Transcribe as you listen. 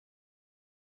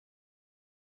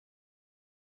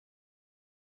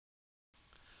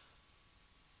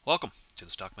Welcome to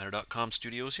the StockMentor.com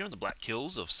studios here in the Black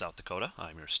Hills of South Dakota.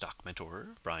 I'm your stock mentor,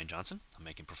 Brian Johnson. I'm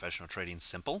making professional trading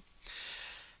simple.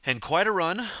 And quite a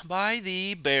run by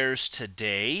the Bears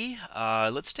today.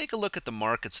 Let's take a look at the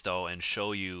markets, though, and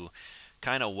show you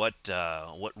kind of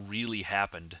what really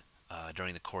happened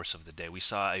during the course of the day. We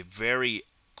saw a very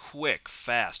quick,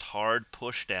 fast, hard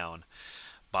push down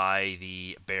by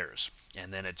the Bears.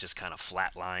 And then it just kind of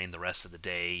flatlined the rest of the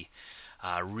day.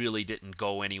 Really didn't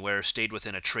go anywhere. Stayed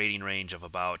within a trading range of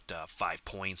about 5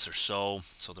 points or so.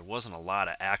 So there wasn't a lot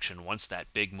of action once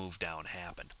that big move down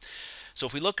happened. So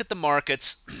if we look at the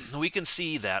markets, we can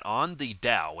see that on the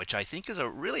Dow, which I think is a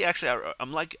really actually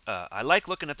I like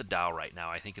looking at the Dow right now.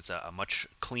 I think it's a much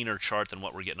cleaner chart than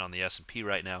what we're getting on the S&P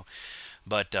right now.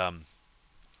 But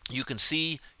you can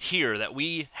see here that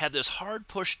we had this hard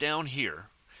push down here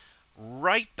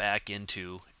right back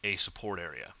into a support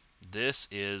area. This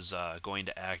is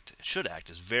should act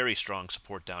as very strong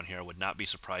support down here. I would not be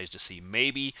surprised to see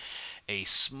maybe a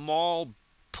small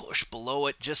push below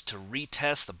it just to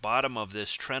retest the bottom of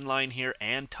this trend line here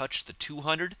and touch the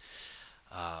 200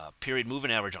 period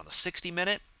moving average on the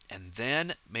 60-minute, and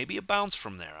then maybe a bounce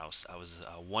from there. I was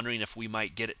wondering if we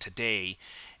might get it today,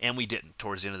 and we didn't.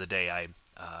 Towards the end of the day,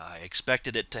 I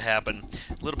expected it to happen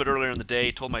a little bit earlier in the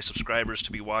day. Told my subscribers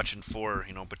to be watching for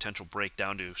potential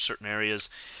breakdown to certain areas,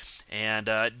 and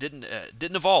didn't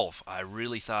evolve. I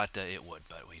really thought it would,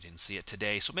 but we didn't see it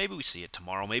today. So maybe we see it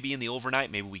tomorrow. Maybe in the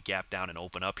overnight. Maybe we gap down and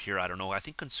open up here. I don't know. I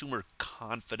think consumer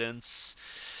confidence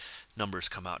numbers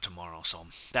come out tomorrow, so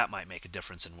that might make a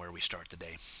difference in where we start the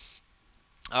day.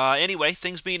 Anyway,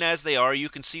 things being as they are, you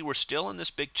can see we're still in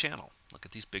this big channel. Look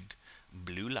at these big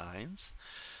blue lines,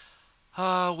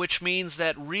 which means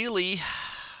that really,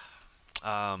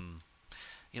 I'm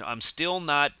still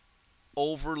not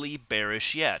overly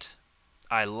bearish yet.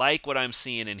 I like what I'm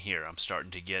seeing in here. I'm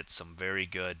starting to get some very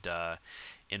good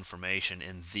information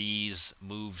in these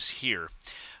moves here.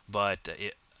 But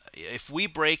if we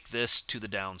break this to the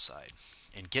downside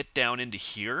and get down into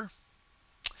here,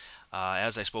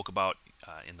 as I spoke about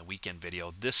in the weekend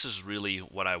video, this is really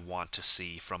what I want to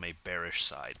see from a bearish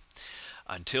side.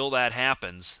 Until that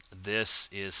happens, this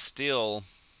is still,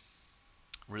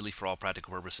 really for all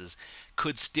practical purposes,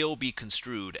 could still be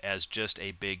construed as just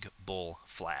a big bull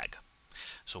flag.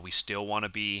 So we still want to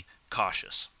be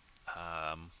cautious.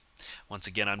 Once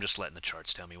again, I'm just letting the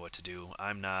charts tell me what to do.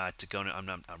 I'm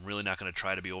really not going to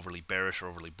try to be overly bearish or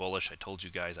overly bullish. I told you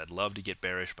guys I'd love to get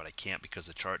bearish, but I can't because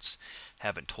the charts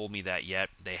haven't told me that yet.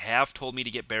 They have told me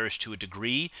to get bearish to a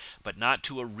degree, but not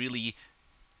to a really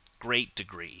great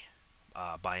degree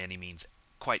by any means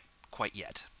quite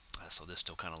yet. So this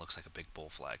still kind of looks like a big bull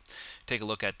flag. Take a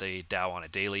look at the Dow on a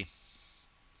daily.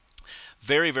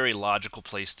 Very, very logical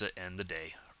place to end the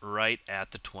day, right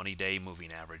at the 20-day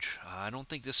moving average. I don't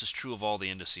think this is true of all the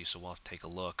indices, so we'll have to take a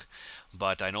look.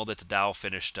 But I know that the Dow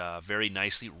finished very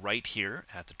nicely right here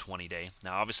at the 20-day.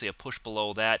 Now, obviously, a push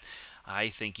below that, I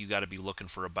think you got to be looking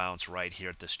for a bounce right here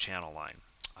at this channel line.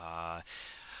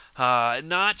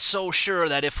 Not so sure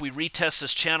that if we retest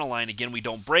this channel line again, we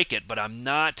don't break it, but I'm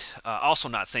not also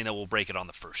not saying that we'll break it on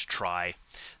the first try.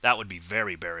 That would be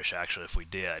very bearish, actually, if we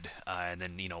did. And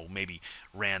then, maybe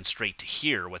ran straight to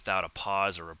here without a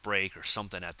pause or a break or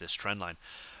something at this trend line.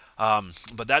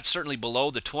 But that's certainly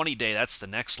below the 20-day. That's the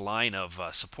next line of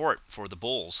support for the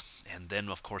bulls. And then,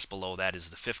 of course, below that is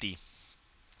the 50.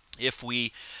 If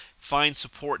we find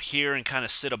support here and kind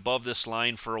of sit above this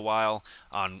line for a while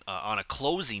on a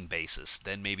closing basis,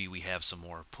 then maybe we have some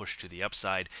more push to the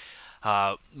upside.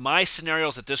 My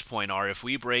scenarios at this point are if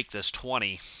we break this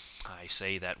 20, I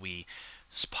say that we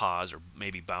pause or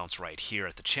maybe bounce right here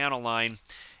at the channel line.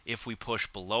 If we push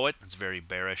below it, it's very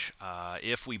bearish.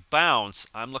 If we bounce,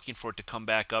 I'm looking for it to come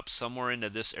back up somewhere into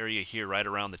this area here, right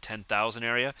around the 10,000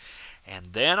 area.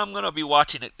 And then I'm going to be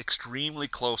watching it extremely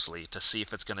closely to see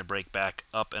if it's going to break back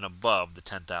up and above the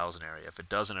 10,000 area. If it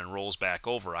doesn't and rolls back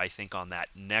over, I think on that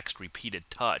next repeated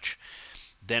touch,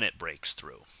 then it breaks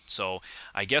through. So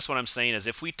I guess what I'm saying is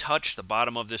if we touch the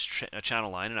bottom of this channel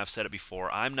line, and I've said it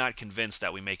before, I'm not convinced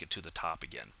that we make it to the top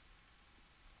again.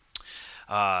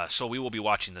 So we will be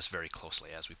watching this very closely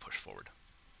as we push forward.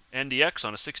 NDX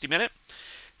on a 60-minute,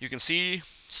 you can see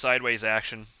sideways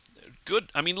action. Good.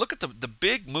 I mean, look at the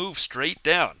big move straight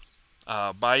down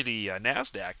by the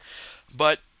NASDAQ,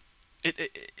 but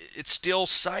it's still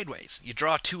sideways. You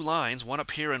draw two lines, one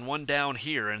up here and one down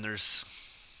here, and there's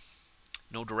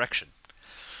no direction.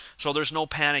 So there's no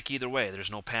panic either way.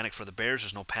 There's no panic for the bears.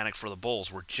 There's no panic for the bulls.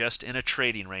 We're just in a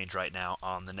trading range right now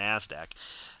on the NASDAQ.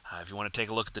 If you want to take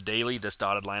a look at the daily, this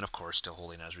dotted line, of course, still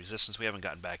holding as resistance. We haven't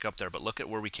gotten back up there, but look at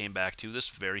where we came back to. This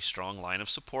very strong line of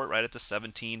support right at the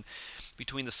 17,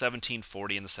 between the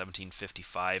 1740 and the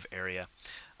 1755 area.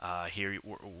 Here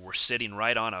we're sitting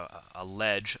right on a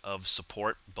ledge of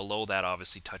support. Below that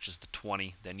obviously touches the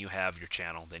 20. Then you have your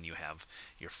channel. Then you have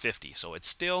your 50. So it's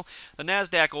still, the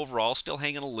NASDAQ overall still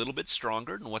hanging a little bit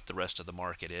stronger than what the rest of the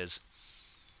market is.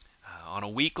 On a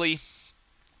weekly,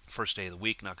 first day of the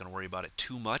week, not going to worry about it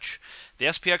too much. The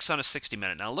SPX on a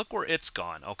 60-minute. Now look where it's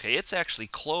gone. Okay, it's actually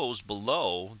closed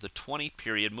below the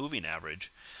 20-period moving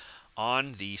average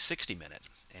on the 60-minute.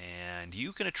 And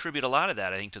you can attribute a lot of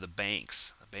that, I think, to the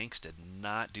banks. The banks did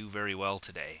not do very well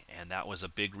today, and that was a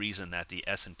big reason that the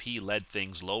S&P led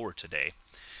things lower today.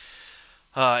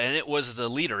 And it was the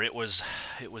leader. It was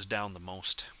down the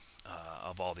most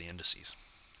of all the indices.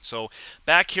 So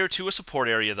back here to a support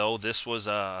area, though. This was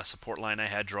a support line I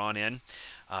had drawn in.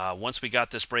 Once we got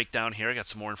this breakdown here, I got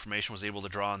some more information, was able to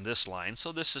draw on this line.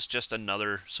 So this is just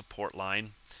another support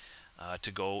line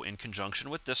to go in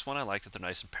conjunction with this one. I like that they're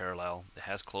nice and parallel. It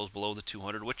has closed below the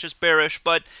 200, which is bearish,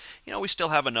 but you know, we still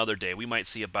have another day. We might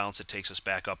see a bounce that takes us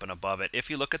back up and above it.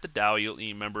 If you look at the Dow, you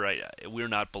remember we're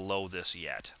not below this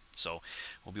yet. So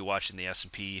we'll be watching the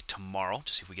S&P tomorrow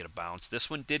to see if we get a bounce. This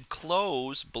one did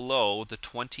close below the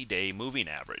 20-day moving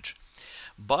average.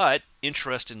 But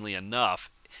interestingly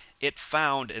enough, it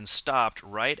found and stopped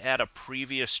right at a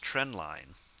previous trend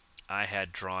line I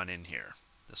had drawn in here.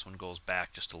 This one goes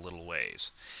back just a little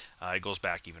ways. It goes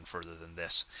back even further than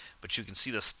this. But you can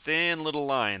see this thin little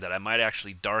line that I might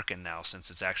actually darken now since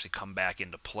it's actually come back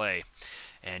into play.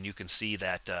 And you can see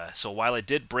that, so while it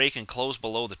did break and close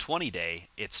below the 20-day,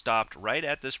 it stopped right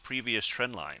at this previous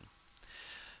trend line.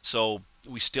 So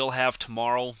we still have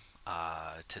tomorrow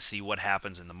to see what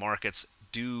happens in the markets.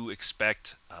 Do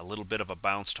expect a little bit of a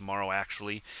bounce tomorrow,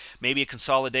 actually. Maybe a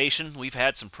consolidation. We've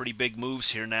had some pretty big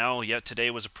moves here now. Yet today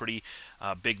was a pretty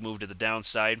big move to the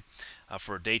downside.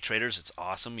 For day traders, it's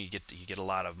awesome. You get a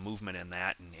lot of movement in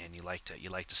that, and you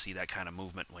like to see that kind of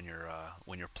movement when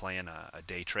you're playing a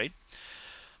day trade.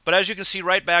 But as you can see,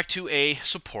 right back to a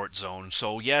support zone.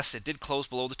 So yes, it did close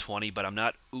below the 20, but I'm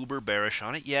not uber bearish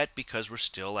on it yet because we're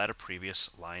still at a previous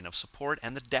line of support,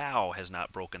 and the Dow has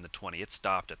not broken the 20. It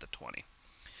stopped at the 20.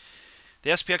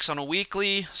 The SPX on a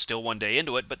weekly, still one day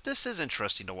into it, but this is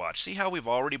interesting to watch. See how we've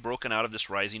already broken out of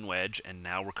this rising wedge, and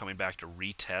now we're coming back to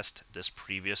retest this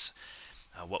previous,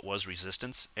 what was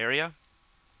resistance area.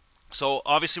 So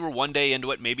obviously we're one day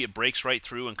into it. Maybe it breaks right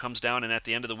through and comes down, and at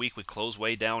the end of the week we close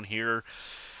way down here.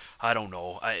 I don't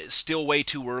know. Still way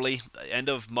too early. End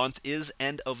of month is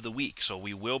end of the week, so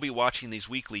we will be watching these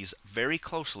weeklies very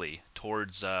closely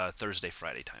towards Thursday,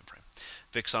 Friday timeframe.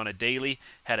 VIX on a daily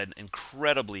had an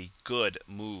incredibly good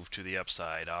move to the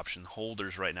upside. Option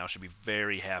holders right now should be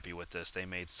very happy with this. They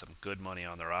made some good money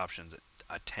on their options.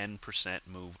 A 10%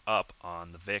 move up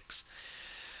on the VIX,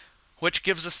 which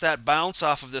gives us that bounce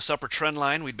off of this upper trend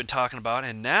line we've been talking about,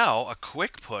 and now a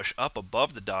quick push up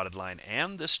above the dotted line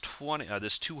and this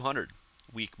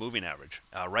 200-week moving average,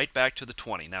 right back to the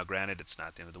 20. Now, granted, it's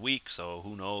not the end of the week, so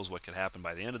who knows what could happen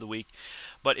by the end of the week.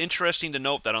 But interesting to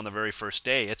note that on the very first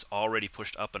day, it's already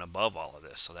pushed up and above all of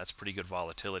this, so that's pretty good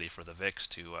volatility for the VIX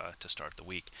to start the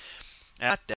week. At